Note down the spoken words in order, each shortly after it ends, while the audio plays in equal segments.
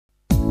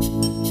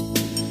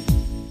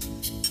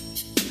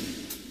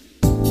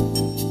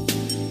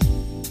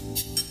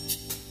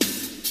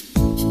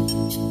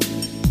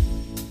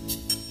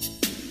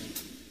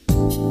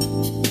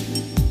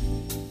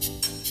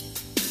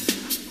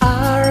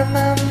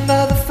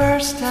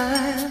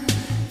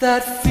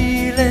that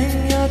feeling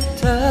your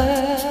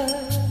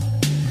touch.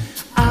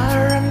 I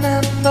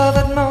remember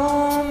that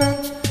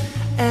moment,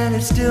 and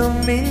it still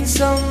means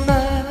so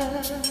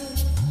much.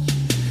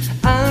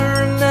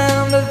 I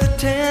remember the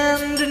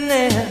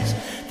tenderness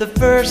the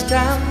first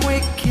time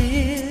we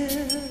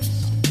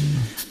kissed.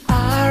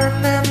 I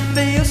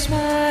remember your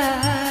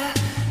smile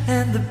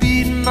and the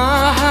beat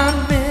my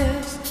heart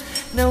missed.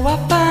 Now I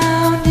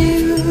found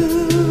you,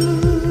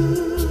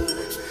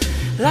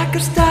 like a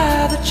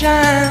star that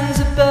shines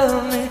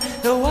above me.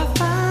 Now I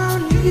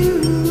found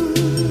you,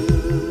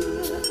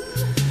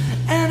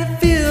 and it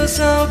feels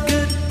so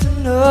good to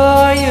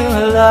know you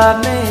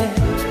love me.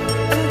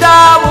 And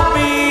I will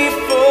be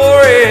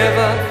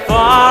forever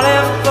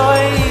falling for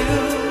you.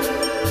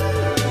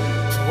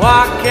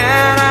 What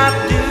can I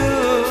do?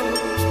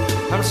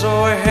 I'm so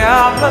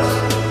helpless,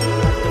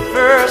 the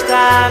first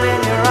time in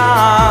your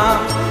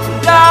arms.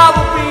 And I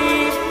will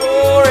be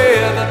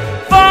forever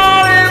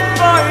falling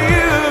for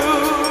you.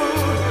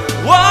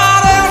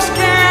 What else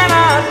can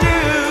I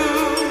do?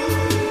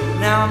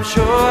 Now I'm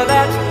sure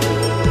that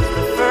it's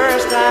the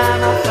first time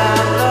I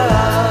found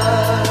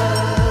love.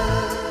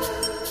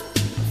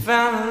 I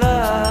found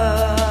love.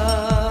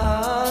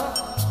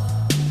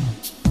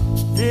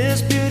 This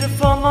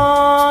beautiful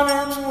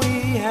morning we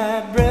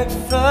had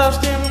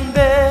breakfast in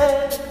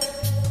bed.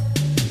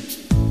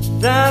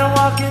 Then a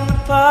walk in the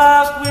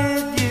park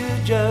with you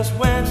just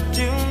went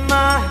to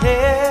my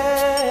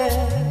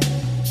head.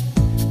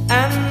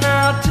 And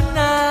now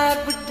tonight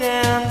we're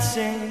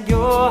dancing,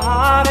 your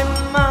heart in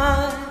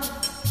mine.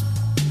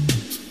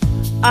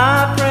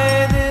 I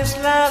pray this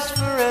lasts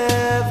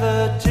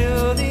forever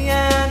till the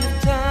end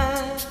of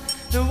time.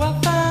 Now I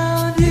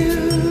found you,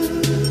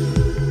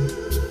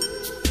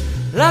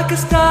 like a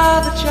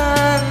star that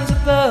shines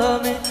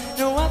above me.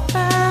 Now I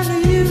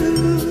found you,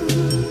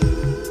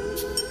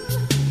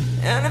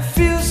 and it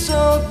feels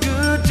so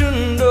good to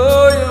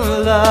know you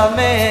love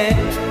me.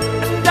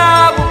 And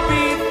I will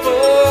be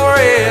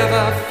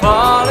forever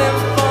falling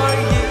for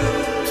you.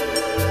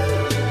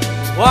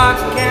 What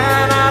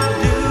can I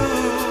do?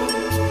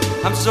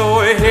 I'm so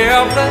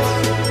helpless,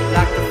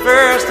 like the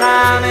first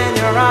time in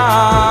your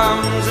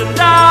arms. And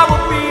I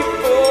will be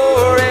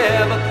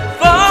forever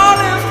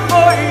falling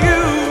for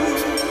you.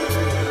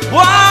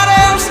 What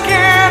else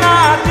can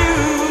I do?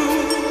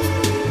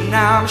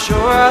 Now I'm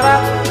sure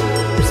that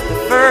it's the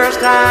first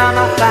time I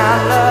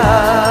found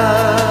love.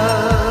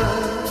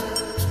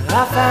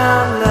 I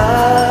found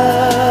love.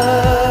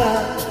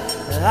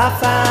 I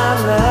found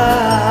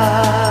love.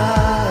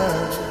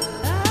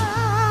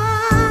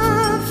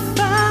 I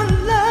found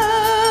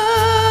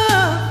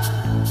love.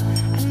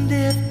 And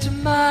if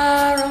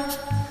tomorrow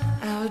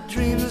our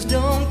dreams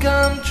don't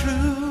come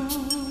true,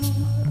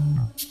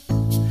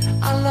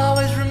 I'll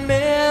always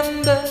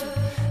remember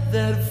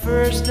that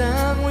first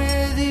time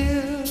with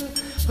you,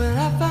 when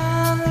I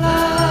found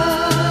love,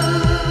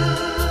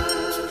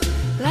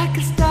 like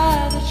a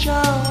star that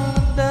shone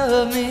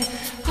above me.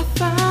 I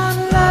found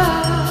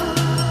love.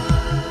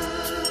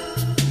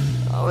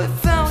 Oh, it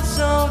felt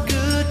so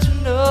good to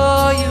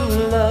know you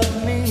love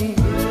me.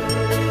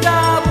 And I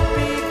will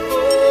be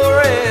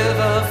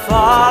forever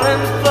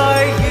falling for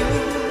you.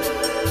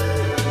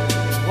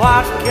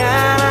 What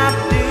can I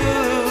do?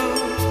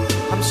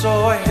 I'm so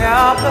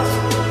helpless,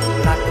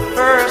 like the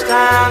first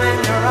time in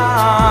your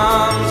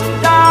arms.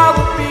 And I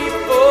will be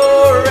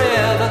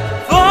forever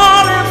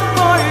falling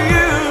for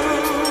you.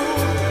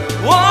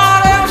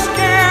 What else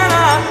can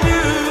I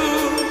do?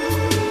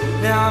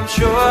 Now I'm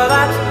sure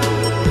that